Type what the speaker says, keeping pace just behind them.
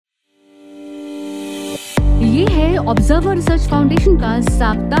Observer research foundation का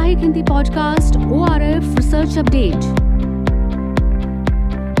साप्ताहिक Hindi podcast ORF research update.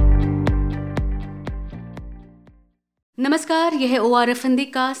 नमस्कार, यह है ORF हिंदी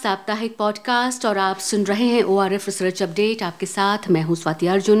का साप्ताहिक पॉडकास्ट और आप सुन रहे हैं ORF रिसर्च अपडेट। आपके साथ मैं हूं स्वाति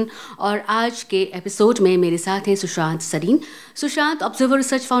अर्जुन और आज के एपिसोड में मेरे साथ हैं Sushant Sarin. Sushant observer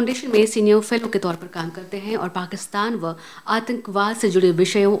research foundation में सीनियर फेलो के तौर पर काम करते हैं और पाकिस्तान व आतंकवाद से जुड़े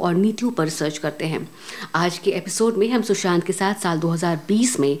विषयों और नीतियों पर रिसर्च करते हैं। आज के एपिसोड में हम सुशांत के साथ साल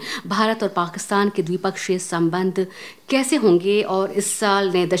 2020 में भारत और पाकिस्तान के द्विपक्षीय संबंध कैसे होंगे और इस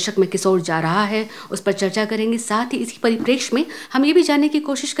साल नए दशक में किस ओर जा रहा है उस पर चर्चा करेंगे। साथ ही इसी परिप्रेक्ष्य में हम ये भी जानने की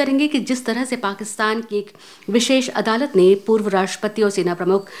कोशिश करेंगे कि जिस तरह से पाकिस्तान की एक विशेष अदालत ने पूर्व राष्ट्रपति और सेना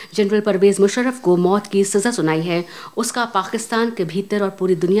प्रमुख जनरल परवेज मुशर्रफ को मौत की सजा सुनाई है, उसका पाकिस्तान के भीतर और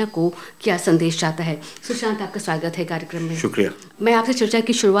पूरी दुनिया को क्या संदेश जाता है। सुशांत, आपका स्वागत है कार्यक्रम में। शुक्रिया। मैं आपसे चर्चा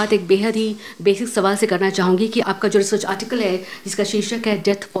की शुरुआत एक बेहद ही बेसिक सवाल से करना चाहूँगी कि आपका जो रिसर्च आर्टिकल है जिसका शीर्षक है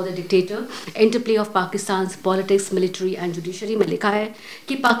death for the dictator, interplay of Pakistan politics, military and judiciary में लिखा है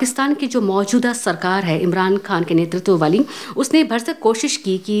कि पाकिस्तान की जो मौजूदा सरकार है इमरान खान के नेतृत्व वाली, उसने भरसक कोशिश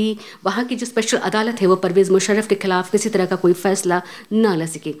की कि वहाँ की जो स्पेशल अदालत है वो परवेज मुशर्रफ के खिलाफ किसी तरह का कोई फैसला न ले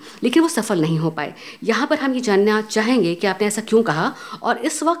सके, लेकिन वो सफल नहीं हो पाए। यहाँ पर हम ये जानना चाहेंगे कि आपने ऐसा क्यों कहा और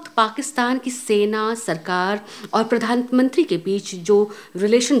इस वक्त पाकिस्तान की सेना, सरकार और प्रधानमंत्री के बीच जो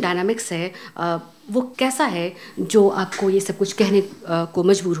रिलेशन डायनामिक्स है वो कैसा है जो आपको ये सब कुछ कहने को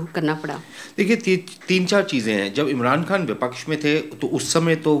मजबूर करना पड़ा। देखिए, तीन चार चीज़ें हैं। जब इमरान खान विपक्ष में थे तो उस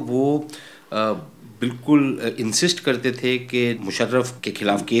समय तो वो बिल्कुल इंसिस्ट करते थे कि मुशर्रफ के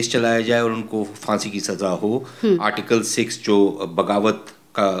खिलाफ केस चलाया जाए और उनको फांसी की सज़ा हो। आर्टिकल 6 जो बगावत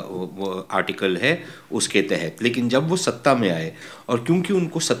का आर्टिकल है उसके तहत। लेकिन जब वो सत्ता में आए और क्योंकि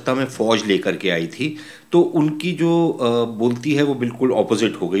उनको सत्ता में फ़ौज लेकर के आई थी तो उनकी जो बोलती है वो बिल्कुल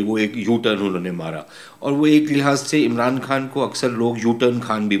ऑपोजिट हो गई। वो एक यू टर्न उन्होंने मारा और वो एक लिहाज से इमरान खान को अक्सर लोग यू टर्न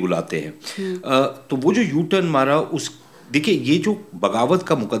खान भी बुलाते हैं। तो वो जो यू टर्न मारा उस देखिए, ये जो बगावत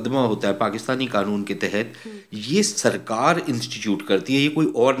का मुकदमा होता है पाकिस्तानी कानून के तहत, ये सरकार इंस्टीट्यूट करती है। ये कोई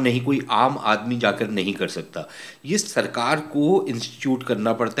और नहीं, कोई आम आदमी जाकर नहीं कर सकता। ये सरकार को इंस्टीट्यूट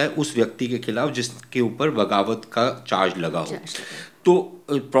करना पड़ता है उस व्यक्ति के खिलाफ जिसके ऊपर बगावत का चार्ज लगा हो। तो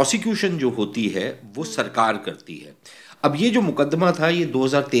प्रोसिक्यूशन जो होती है वो सरकार करती है। अब ये जो मुकदमा था ये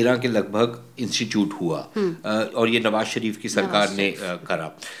 2013 के लगभग इंस्टीट्यूट हुआ और ये नवाज शरीफ की सरकार ने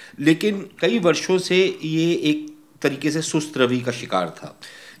करा। लेकिन कई वर्षों से ये एक तरीके से सुस्त रवि का शिकार था।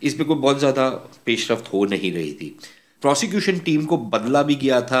 इस पे कोई बहुत ज़्यादा पेशरफ्त हो नहीं रही थी। प्रोसिक्यूशन टीम को बदला भी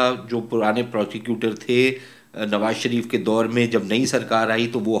गया था। जो पुराने प्रोसिक्यूटर थे नवाज शरीफ के दौर में, जब नई सरकार आई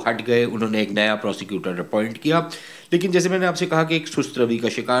तो वो हट गए, उन्होंने एक नया प्रोसिक्यूटर अपॉइंट किया। लेकिन जैसे मैंने आपसे कहा कि एक सुस्त रवि का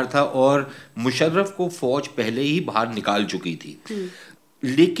शिकार था और मुशर्रफ को फ़ौज पहले ही बाहर निकाल चुकी थी।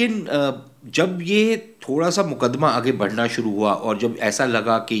 लेकिन जब ये थोड़ा सा मुकदमा आगे बढ़ना शुरू हुआ और जब ऐसा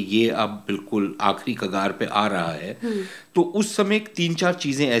लगा कि ये अब बिल्कुल आखिरी कगार पे आ रहा है तो उस समय 3-4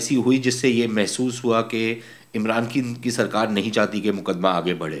 चीज़ें ऐसी हुई जिससे ये महसूस हुआ कि इमरान की सरकार नहीं चाहती कि मुकदमा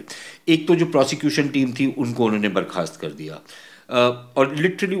आगे बढ़े। एक तो जो प्रोसिक्यूशन टीम थी उनको उन्होंने बर्खास्त कर दिया और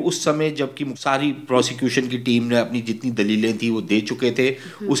लिटरली उस समय जबकि सारी प्रोसिक्यूशन की टीम ने अपनी जितनी दलीलें थी वो दे चुके थे,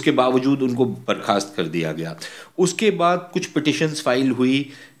 उसके बावजूद उनको बर्खास्त कर दिया गया। उसके बाद कुछ पिटिशन्स फाइल हुई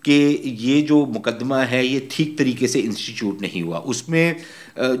कि ये जो मुकदमा है ये ठीक तरीके से इंस्टीट्यूट नहीं हुआ। उसमें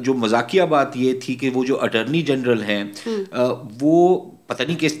जो मजाकिया बात ये थी कि वो जो अटर्नी जनरल हैं वो पता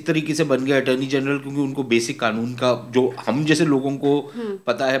नहीं किस तरीके से बन गए अटर्नी जनरल, क्योंकि उनको बेसिक कानून का जो हम जैसे लोगों को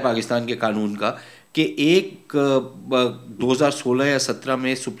पता है पाकिस्तान के कानून का कि एक 2016 या 17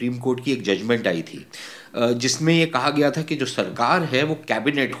 में सुप्रीम कोर्ट की एक जजमेंट आई थी जिसमें ये कहा गया था कि जो सरकार है वो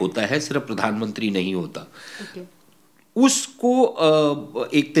कैबिनेट होता है, सिर्फ प्रधानमंत्री नहीं होता। उसको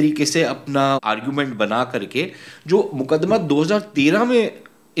एक तरीके से अपना आर्गुमेंट बना करके जो मुकदमा 2013 में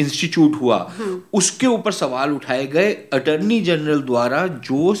इंस्टीट्यूट हुआ उसके ऊपर सवाल उठाए गए अटर्नी जनरल द्वारा,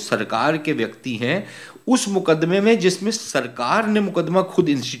 जो सरकार के व्यक्ति हैं उस मुकदमे में जिसमें सरकार ने मुकदमा खुद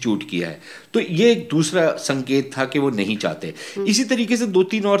इंस्टीट्यूट किया है। तो ये एक दूसरा संकेत था कि वो नहीं चाहते। इसी तरीके से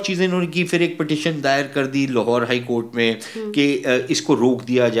 2-3 और चीज़ें इन्होंने की। फिर एक पिटिशन दायर कर दी लाहौर हाई कोर्ट में कि इसको रोक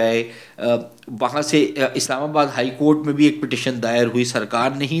दिया जाए। वहाँ से इस्लामाबाद हाई कोर्ट में भी एक पिटिशन दायर हुई,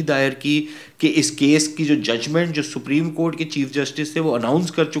 सरकार ने ही दायर की कि इस केस की जो जजमेंट जो सुप्रीम कोर्ट के चीफ जस्टिस थे वो अनाउंस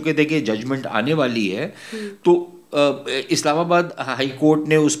कर चुके थे कि जजमेंट आने वाली है, तो इस्लामाबाद हाई कोर्ट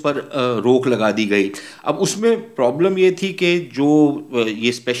ने उस पर रोक लगा दी गई। अब उसमें प्रॉब्लम ये थी कि जो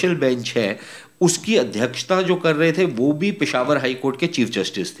ये स्पेशल बेंच है उसकी अध्यक्षता जो कर रहे थे वो भी पेशावर हाई कोर्ट के चीफ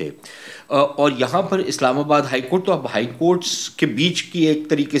जस्टिस थे। और यहाँ पर इस्लामाबाद हाई कोर्ट, तो अब हाई कोर्ट्स के बीच की एक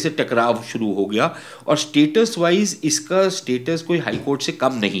तरीके से टकराव शुरू हो गया और स्टेटस वाइज इसका स्टेटस कोई हाई कोर्ट से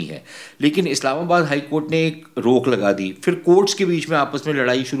कम नहीं है, लेकिन इस्लामाबाद हाई कोर्ट ने एक रोक लगा दी। फिर कोर्ट्स के बीच में आपस में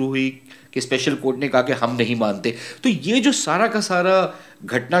लड़ाई शुरू हुई कि स्पेशल कोर्ट ने कहा कि हम नहीं मानते। तो ये जो सारा का सारा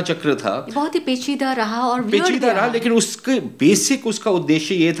घटना चक्र था बहुत ही पेचीदा रहा और पेचीदा रहा, लेकिन उसके बेसिक उसका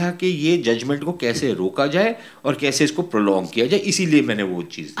उद्देश्य ये था कि ये जजमेंट को कैसे रोका जाए और कैसे इसको प्रोलॉन्ग किया जाए, इसीलिए मैंने वो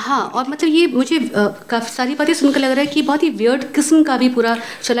चीज़। हाँ, और मतलब ये मुझे काफ़ी सारी बातें सुनकर लग रहा है कि बहुत ही वियर्ड किस्म का भी पूरा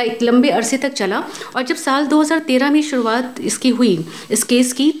चला, एक लंबे अरसे तक चला। और जब साल 2013 में शुरुआत इसकी हुई, इस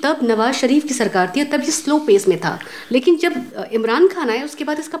केस की, तब नवाज शरीफ की सरकार थी, तब ये स्लो पेस में था। लेकिन जब इमरान खान आए उसके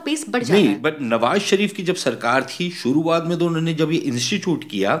बाद इसका पेस बढ़ जाता है। नहीं, बट नवाज शरीफ की जब सरकार थी शुरुआत में तो उन्होंने जब ये इंस्टीट्यूट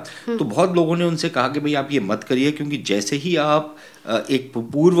किया तो बहुत लोगों ने उनसे कहा कि भाई आप ये मत करिए, क्योंकि जैसे ही आप एक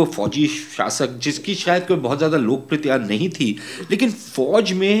पूर्व फौजी शासक जिसकी शायद कोई बहुत ज़्यादा लोकप्रियता नहीं थी, लेकिन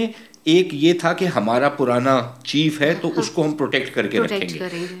फौज में एक ये था कि हमारा पुराना चीफ है तो उसको हम प्रोटेक्ट करके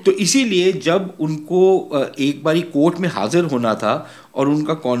रखेंगे। तो इसीलिए जब उनको एक बारी कोर्ट में हाजिर होना था और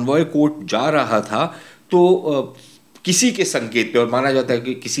उनका कॉन्वॉय कोर्ट जा रहा था, तो किसी के संकेत पे, और माना जाता है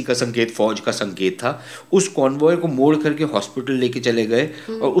कि किसी का संकेत फौज का संकेत था, उस कॉन्वॉय को मोड़ करके हॉस्पिटल लेके चले गए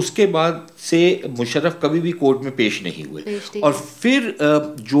और उसके बाद से मुशर्रफ कभी भी कोर्ट में पेश नहीं हुए। और फिर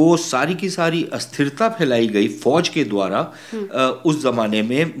जो सारी की सारी अस्थिरता फैलाई गई फौज के द्वारा उस जमाने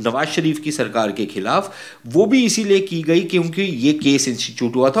में नवाज शरीफ की सरकार के खिलाफ, वो भी इसीलिए की गई क्योंकि ये केस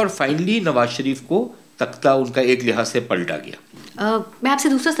इंस्टीट्यूट हुआ था और फाइनली नवाज शरीफ को तख्ता उनका एक लिहाज से पलटा गया। मैं आपसे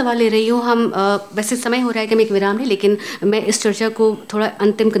दूसरा सवाल ले रही हूँ। हम वैसे समय हो रहा है कि मैं एक विराम लें, लेकिन मैं इस चर्चा को थोड़ा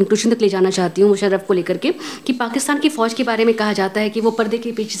अंतिम कंक्लूजन तक ले जाना चाहती हूँ मुशर्रफ को लेकर के, कि पाकिस्तान की फ़ौज के बारे में कहा जाता है कि वो पर्दे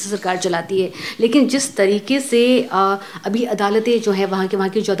के पीछे से सरकार चलाती है, लेकिन जिस तरीके से अभी अदालतें जो है वहाँ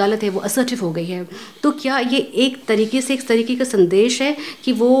की जो अदालत है वो असर्टिव हो गई है, तो क्या ये एक तरीके का संदेश है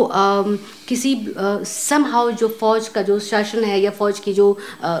कि वो किसी समहाउ जो फौज का जो शासन है या फौज की जो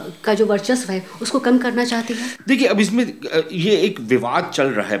का जो वर्चस्व है उसको कम करना चाहती है? देखिए, अब इसमें ये एक विवाद चल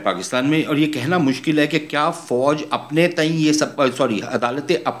रहा है पाकिस्तान में और ये कहना मुश्किल है कि क्या फौज अपने तई ये सब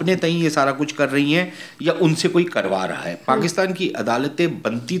अदालतें अपने तई ये सारा कुछ कर रही हैं या उनसे कोई करवा रहा है। पाकिस्तान की अदालतें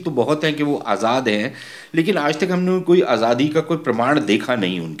बनती तो बहुत हैं कि वो आज़ाद हैं, लेकिन आज तक हमने कोई आज़ादी का कोई प्रमाण देखा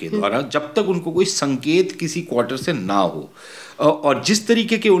नहीं उनके द्वारा, जब तक उनको कोई संकेत किसी क्वार्टर से ना हो। और जिस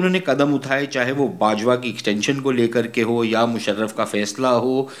तरीके के उन्होंने कदम उठाए, चाहे वो बाजवा की एक्सटेंशन को लेकर के हो या मुशर्रफ का फैसला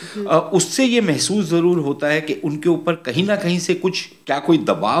हो, उससे ये महसूस ज़रूर होता है कि उनके ऊपर कहीं ना कहीं से कुछ क्या कोई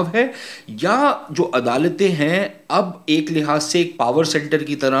दबाव है, या जो अदालतें हैं अब एक लिहाज से एक पावर सेंटर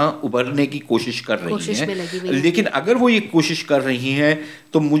की तरह उभरने की कोशिश कर रही हैं। लेकिन अगर वो ये कोशिश कर रही हैं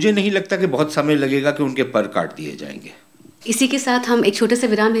तो मुझे नहीं लगता कि बहुत समय लगेगा कि उनके पर काट दिए जाएंगे। इसी के साथ हम एक छोटे से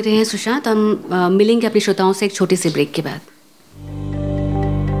विराम ले रहे हैं सुशांत। हम मिलेंगे अपने श्रोताओं से एक छोटे से ब्रेक के बाद।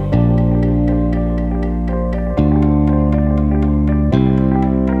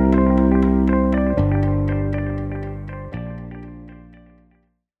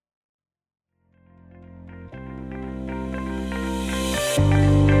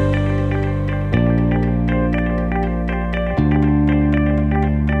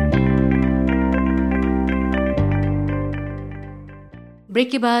 ब्रेक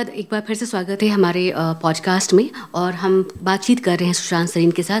के बाद एक बार फिर से स्वागत है हमारे पॉडकास्ट में, और हम बातचीत कर रहे हैं सुशांत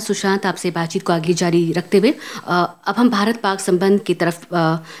सरीन के साथ। सुशांत, आपसे बातचीत को आगे जारी रखते हुए अब हम भारत पाक संबंध की तरफ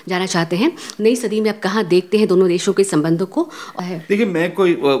जाना चाहते हैं। नई सदी में आप कहाँ देखते हैं दोनों देशों के संबंधों को? देखिए, मैं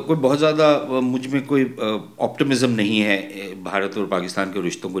कोई बहुत ज़्यादा मुझ में कोई ऑप्टिमिज्म नहीं है भारत और पाकिस्तान के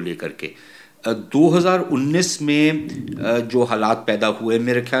रिश्तों को लेकर के। 2019 में जो हालात पैदा हुए,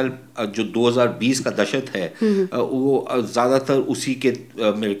 मेरे ख्याल जो 2020 का दशक है वो ज़्यादातर उसी के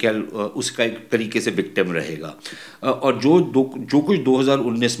मेरे ख्याल उसका एक तरीके से विक्टिम रहेगा। और जो कुछ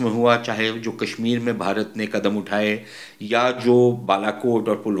 2019 में हुआ, चाहे जो कश्मीर में भारत ने कदम उठाए या जो बालाकोट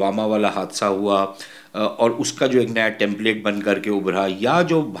और पुलवामा वाला हादसा हुआ और उसका जो एक नया टेम्पलेट बन करके उभरा, या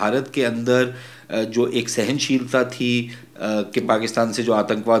जो भारत के अंदर जो एक सहनशीलता थी कि पाकिस्तान से जो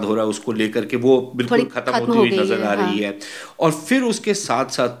आतंकवाद हो रहा है उसको लेकर के, वो बिल्कुल ख़त्म होती हुई नज़र आ रही है। और फिर उसके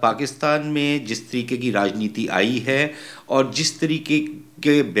साथ साथ पाकिस्तान में जिस तरीके की राजनीति आई है और जिस तरीके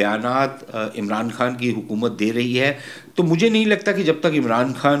के बयानात इमरान खान की हुकूमत दे रही है, तो मुझे नहीं लगता कि जब तक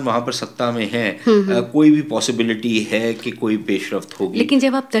इमरान खान वहाँ पर सत्ता में है कोई भी पॉसिबिलिटी है कि कोई पेशरफ्त होगी। लेकिन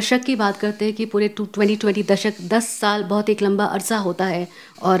जब आप दशक की बात करते हैं कि पूरे 2020 दशक 10 साल बहुत एक लंबा अरसा होता है,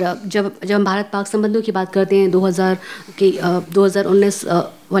 और जब हम भारत पाक संबंधों की बात करते हैं 2000 के 2019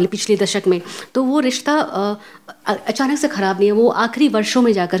 वाले पिछले दशक में, तो वो रिश्ता अचानक से ख़राब नहीं है, वो आखिरी वर्षों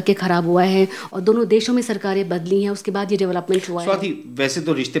में जाकर के ख़राब हुआ है और दोनों देशों में सरकारें बदली हैं, उसके बाद ये डेवलपमेंट हुआ है। स्वाति, वैसे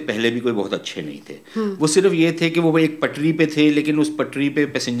तो रिश्ते पहले भी कोई बहुत अच्छे नहीं थे, वो सिर्फ ये थे कि वो एक पटरी पे थे, लेकिन उस पटरी पे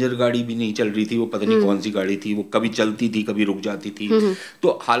पैसेंजर गाड़ी भी नहीं चल रही थी, वो पता नहीं कौन सी गाड़ी थी, वो कभी चलती थी कभी रुक जाती थी,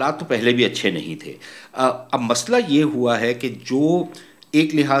 तो हालात तो पहले भी अच्छे नहीं थे। अब मसला ये हुआ है कि जो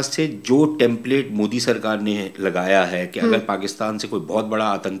एक लिहाज से जो टेम्पलेट मोदी सरकार ने लगाया है कि अगर पाकिस्तान से कोई बहुत बड़ा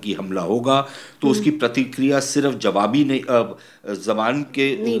आतंकी हमला होगा तो उसकी प्रतिक्रिया सिर्फ जवाबी नहीं, जबान के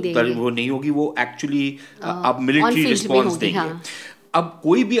वो नहीं होगी, वो एक्चुअली आप मिलिट्री रिस्पॉन्स देंगे। हाँ। अब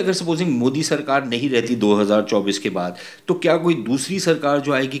कोई भी अगर सपोजिंग मोदी सरकार नहीं रहती 2024 के बाद, तो क्या कोई दूसरी सरकार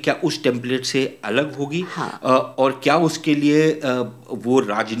जो आएगी क्या उस टेम्पलेट से अलग होगी? हाँ। और क्या उसके लिए वो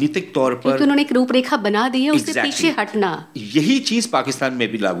राजनीतिक तौर पर, क्योंकि उन्होंने एक रूपरेखा बना दी है, उससे पीछे हटना, यही चीज पाकिस्तान में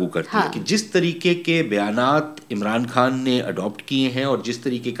भी लागू करती है कि जिस तरीके के बयानात इमरान खान ने अडॉप्ट किए हैं और जिस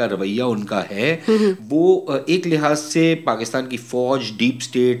तरीके का रवैया उनका है, वो एक लिहाज से पाकिस्तान की फौज, डीप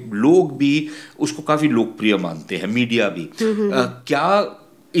स्टेट, लोग भी उसको काफी लोकप्रिय मानते हैं, मीडिया भी। क्या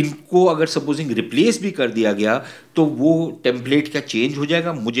इनको अगर सपोजिंग रिप्लेस भी कर दिया गया तो वो टेम्पलेट क्या चेंज हो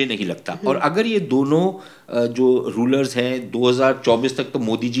जाएगा? मुझे नहीं लगता। और अगर ये दोनों जो रूलर्स हैं 2024 तक तो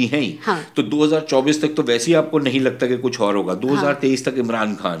मोदी जी हैं ही, हाँ। तो 2024 तक तो वैसे ही आपको नहीं लगता कि कुछ और होगा, 2023 तक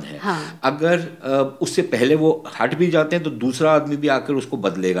इमरान खान है, हाँ। अगर उससे पहले वो हट भी जाते हैं तो दूसरा आदमी भी आकर उसको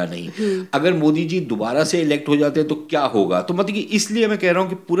बदलेगा नहीं। अगर मोदी जी दोबारा से इलेक्ट हो जाते हैं तो क्या होगा? तो मतलब कि इसलिए मैं कह रहा हूँ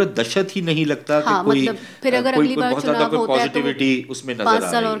कि पूरा दशत ही नहीं लगता कि कोई फिर अगर अगली बार चुनाव होता है पॉजिटिविटी उसमें नजर आ रही है।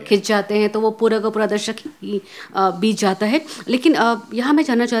 5 साल और खिंच जाते हैं तो वो पूरा का पूरा दशक ही बीत जाता है। लेकिन यहाँ मैं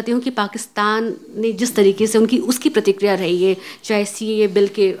जानना चाहती हूँ कि पाकिस्तान ने जिस तरीके से उसकी प्रतिक्रिया रही है, चाहे सीएए बिल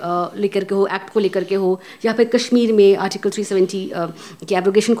के लेकर के हो, एक्ट को लेकर के हो, या फिर कश्मीर में आर्टिकल 370 के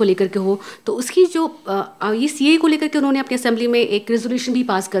एब्रोगेशन को लेकर के हो, तो उसकी जो ये सीएए को लेकर के उन्होंने अपनी असेंबली में एक रेजोल्यूशन भी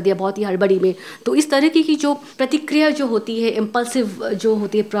पास कर दिया बहुत ही हड़बड़ी में। तो इस तरह की जो प्रतिक्रिया जो होती है, इम्पल्सिव जो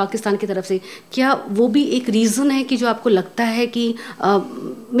होती है पाकिस्तान की तरफ से, क्या वो भी एक रीज़न है कि जो आपको लगता है कि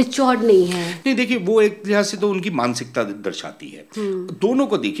मैच्योर्ड नहीं है? नहीं, देखिए वो एक लिहाज से तो उनकी मानसिकता दर्शाती है। दोनों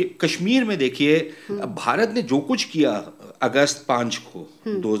को देखिए, कश्मीर में देखिए भारत ने जो कुछ किया अगस्त 5 को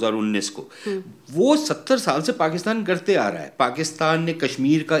 2019 को, वो 70 साल से पाकिस्तान करते आ रहा है। पाकिस्तान ने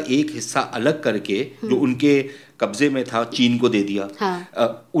कश्मीर का एक हिस्सा अलग करके जो उनके कब्जे में था चीन को दे दिया।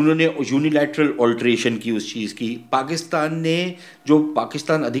 हाँ। उन्होंने यूनिलैटरल ऑल्ट्रेशन की उस चीज़ की। पाकिस्तान ने जो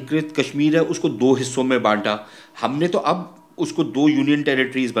पाकिस्तान अधिकृत कश्मीर है उसको 2 हिस्सों में बांटा। हमने तो अब उसको 2 यूनियन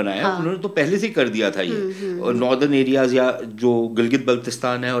टेरिटरीज बनाया। हाँ। उन्होंने तो पहले से कर दिया था ये। और नॉर्दर्न एरियाज या जो गिलगित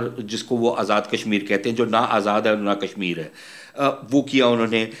बल्तिस्तान है और जिसको वो आज़ाद कश्मीर कहते हैं, जो ना आज़ाद है ना कश्मीर है, वो किया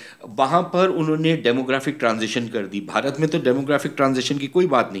उन्होंने। वहाँ पर उन्होंने डेमोग्राफिक ट्रांजिशन कर दी। भारत में तो डेमोग्राफिक ट्रांजिशन की कोई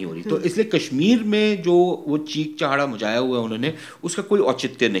बात नहीं हो रही, तो इसलिए कश्मीर में जो वो चीख चहाड़ा मचाया हुआ है उन्होंने, उसका कोई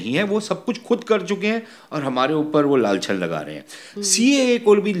औचित्य नहीं है। वो सब कुछ खुद कर चुके हैं और हमारे ऊपर वो लालछन लगा रहे हैं। सीएए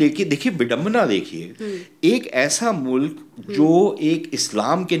को भी लेके देखिए, विडंबना देखिए, एक ऐसा मुल्क जो एक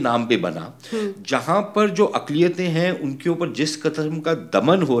इस्लाम के नाम पे बना, जहां पर जो अक़लियतें हैं उनके ऊपर जिस कदम का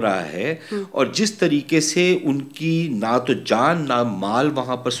दमन हो रहा है और जिस तरीके से उनकी ना तो जान ना माल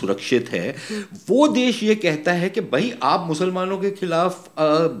वहां पर सुरक्षित है, वो देश ये कहता है कि भाई आप मुसलमानों के खिलाफ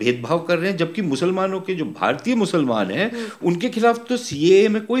भेदभाव कर रहे हैं, जबकि मुसलमानों के जो भारतीय मुसलमान हैं उनके खिलाफ तो सीएए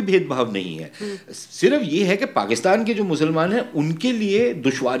में कोई भेदभाव नहीं है। सिर्फ ये है कि पाकिस्तान के जो मुसलमान हैं उनके लिए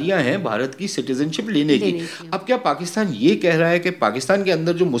दुश्वारियां हैं भारत की सिटीजनशिप लेने की। अब क्या पाकिस्तान ये कह रहा है कि पाकिस्तान के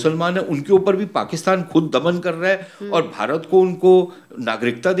अंदर जो मुसलमान है उनके ऊपर भी पाकिस्तान खुद दमन कर रहा है और भारत को उनको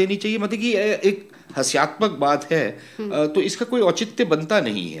नागरिकता देनी चाहिए? मतलब कि एक हास्यात्मक बात है। तो इसका कोई औचित्य बनता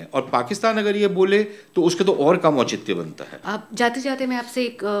नहीं है, और पाकिस्तान अगर ये बोले तो उसका तो और कम औचित्य बनता है। अब जाते जाते मैं आपसे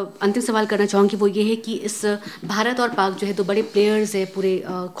एक अंतिम सवाल करना चाहूँगी, वो ये है कि इस भारत और पाक जो है दो बड़े प्लेयर्स है पूरे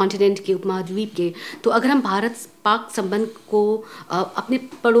कॉन्टिनेंट के, उपमहाद्वीप के, तो अगर हम भारत पाक संबंध को अपने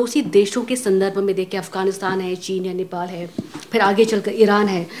पड़ोसी देशों के संदर्भ में देखें, अफगानिस्तान है, चीन है, नेपाल है, फिर आगे चलकर ईरान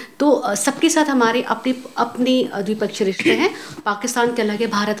है, तो सबके साथ हमारे अपने द्विपक्षीय रिश्ते हैं। पाकिस्तान के अलग है,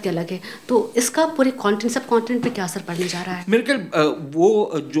 भारत के अलग है, तो इसका पूरे सब कॉन्टिनेंट पे क्या असर पड़ने जा रहा है? मेरे ख्याल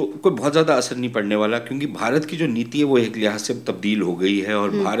वो जो कोई बहुत ज़्यादा असर नहीं पड़ने वाला, क्योंकि भारत की जो नीति है वो एक लिहाज से तब्दील हो गई है। और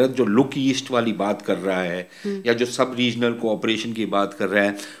भारत जो लुक ईस्ट वाली बात कर रहा है या जो सब रीजनल कोऑपरेशन की बात कर रहा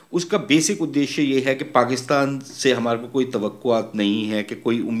है, उसका बेसिक उद्देश्य ये है कि पाकिस्तान से हमारे को कोई तवक्कुआत नहीं है, कि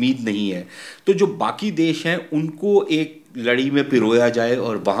कोई उम्मीद नहीं है, तो जो बाकी देश हैं उनको एक लड़ी में पिरोया जाए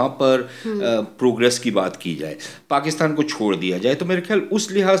और वहाँ पर प्रोग्रेस की बात की जाए, पाकिस्तान को छोड़ दिया जाए। तो मेरे ख्याल उस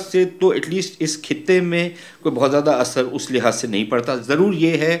लिहाज से तो एटलीस्ट इस खित्ते में कोई बहुत ज़्यादा असर उस लिहाज से नहीं पड़ता। ज़रूर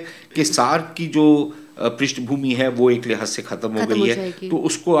ये है कि सार्क की जो पृष्ठभूमि है वो एक लिहाज से ख़त्म हो गई है, तो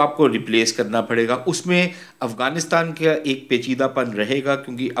उसको आपको रिप्लेस करना पड़ेगा। उसमें अफ़गानिस्तान का एक पेचीदापन रहेगा,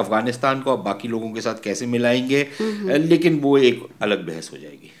 क्योंकि अफ़गानिस्तान को आप बाकी लोगों के साथ कैसे मिलाएंगे, लेकिन वो एक अलग बहस हो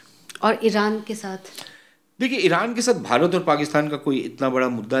जाएगी। और ईरान के साथ, देखिए, ईरान के साथ भारत और पाकिस्तान का कोई इतना बड़ा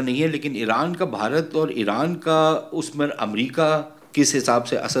मुद्दा नहीं है, लेकिन ईरान का भारत और ईरान का उसमें अमेरिका किस हिसाब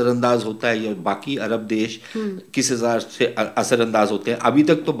से असरअंदाज होता है, या बाकी अरब देश किस हिसाब से असरअंदाज होते हैं। अभी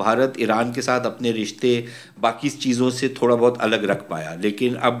तक तो भारत ईरान के साथ अपने रिश्ते बाकी चीज़ों से थोड़ा बहुत अलग रख पाया,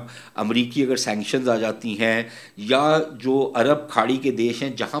 लेकिन अब अमेरिकी अगर सैंक्शंस आ जाती हैं, या जो अरब खाड़ी के देश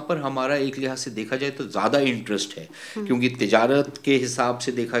हैं जहाँ पर हमारा एक लिहाज से देखा जाए तो ज़्यादा इंटरेस्ट है, क्योंकि तिजारत के हिसाब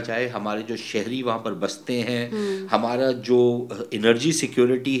से देखा जाए हमारे जो शहरी वहाँ पर बसते हैं, हमारा जो एनर्जी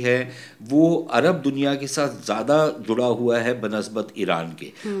सिक्योरिटी है वो अरब दुनिया के साथ ज़्यादा जुड़ा हुआ है बनस्बत ईरान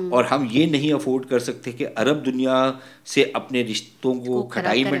के। और हम ये नहीं अफोर्ड कर सकते कि अरब दुनिया से अपने रिश्तों को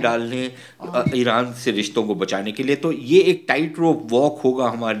खटाई में डालने, ईरान से रिश्तों को बचाने के लिए। तो ये एक टाइट रोप वॉक होगा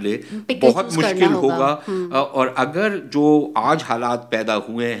हमारे लिए, बहुत मुश्किल होगा। और अगर जो आज हालात पैदा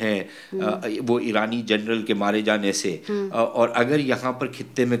हुए हैं वो ईरानी जनरल के मारे जाने से, और अगर यहाँ पर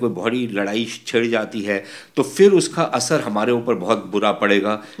खित्ते में कोई बड़ी लड़ाई छिड़ जाती है तो फिर उसका असर हमारे ऊपर बहुत बुरा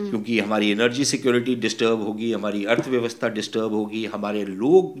पड़ेगा, क्योंकि हमारी एनर्जी सिक्योरिटी डिस्टर्ब होगी, हमारी अर्थव्यवस्था डिस्टर्ब होगी, हमारे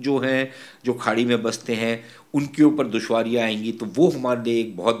लोग जो हैं जो खाड़ी में बसते हैं उनके ऊपर दुश्वारियाँ आएंगी, तो वो हमारे लिए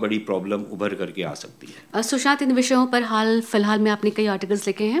एक बहुत बड़ी प्रॉब्लम उभर करके आ सकती है। सुशांत, इन विषयों पर हाल फिलहाल में आपने कई आर्टिकल्स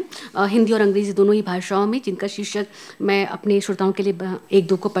लिखे हैं हिंदी और अंग्रेजी दोनों ही भाषाओं में, जिनका शीर्षक मैं अपने श्रोताओं के लिए एक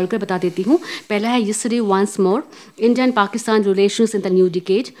दो को पढ़कर बता देती हूँ। पहला है yesterday once more, India and Pakistan relations in the new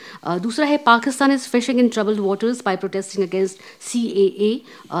decade. दूसरा है Pakistan is fishing in troubled waters by protesting against CAA।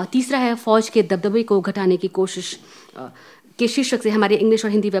 तीसरा है फौज के दबदबे को घटाने की कोशिश के शीर्षक से हमारे इंग्लिश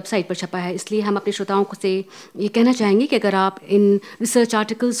और हिंदी वेबसाइट पर छपा है। इसलिए हम अपने श्रोताओं को से ये कहना चाहेंगे कि अगर आप इन रिसर्च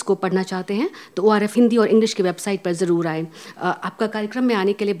आर्टिकल्स को पढ़ना चाहते हैं तो ORF हिंदी और इंग्लिश की वेबसाइट पर ज़रूर आएँ। आपका कार्यक्रम में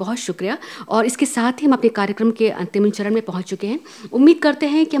आने के लिए बहुत शुक्रिया। और इसके साथ ही हम अपने कार्यक्रम के अंतिम चरण में पहुंच चुके हैं। उम्मीद करते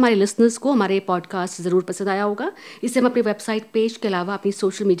हैं कि हमारे लिसनर्स को हमारे पॉडकास्ट ज़रूर पसंद आया होगा। इसे हम अपनी वेबसाइट पेज के अलावा अपनी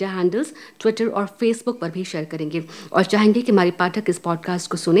सोशल मीडिया हैंडल्स ट्विटर और फेसबुक पर भी शेयर करेंगे, और चाहेंगे कि हमारे पाठक इस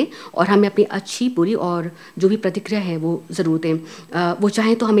पॉडकास्ट को सुने और हमें अपनी अच्छी, बुरी और जो भी प्रतिक्रिया है वो ज़रूर दें। वो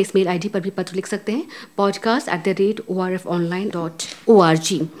चाहें तो हमें इस मेल ID पर भी पत्र लिख सकते हैं,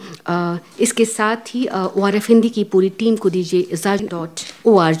 podcast@orfonline.org। इसके साथ ही ORF हिंदी की पूरी टीम को दीजिए इजाज़त।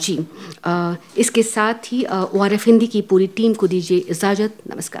 इसके साथ ही ORF हिंदी की पूरी टीम को दीजिए इजाज़त।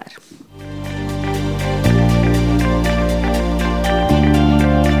 नमस्कार।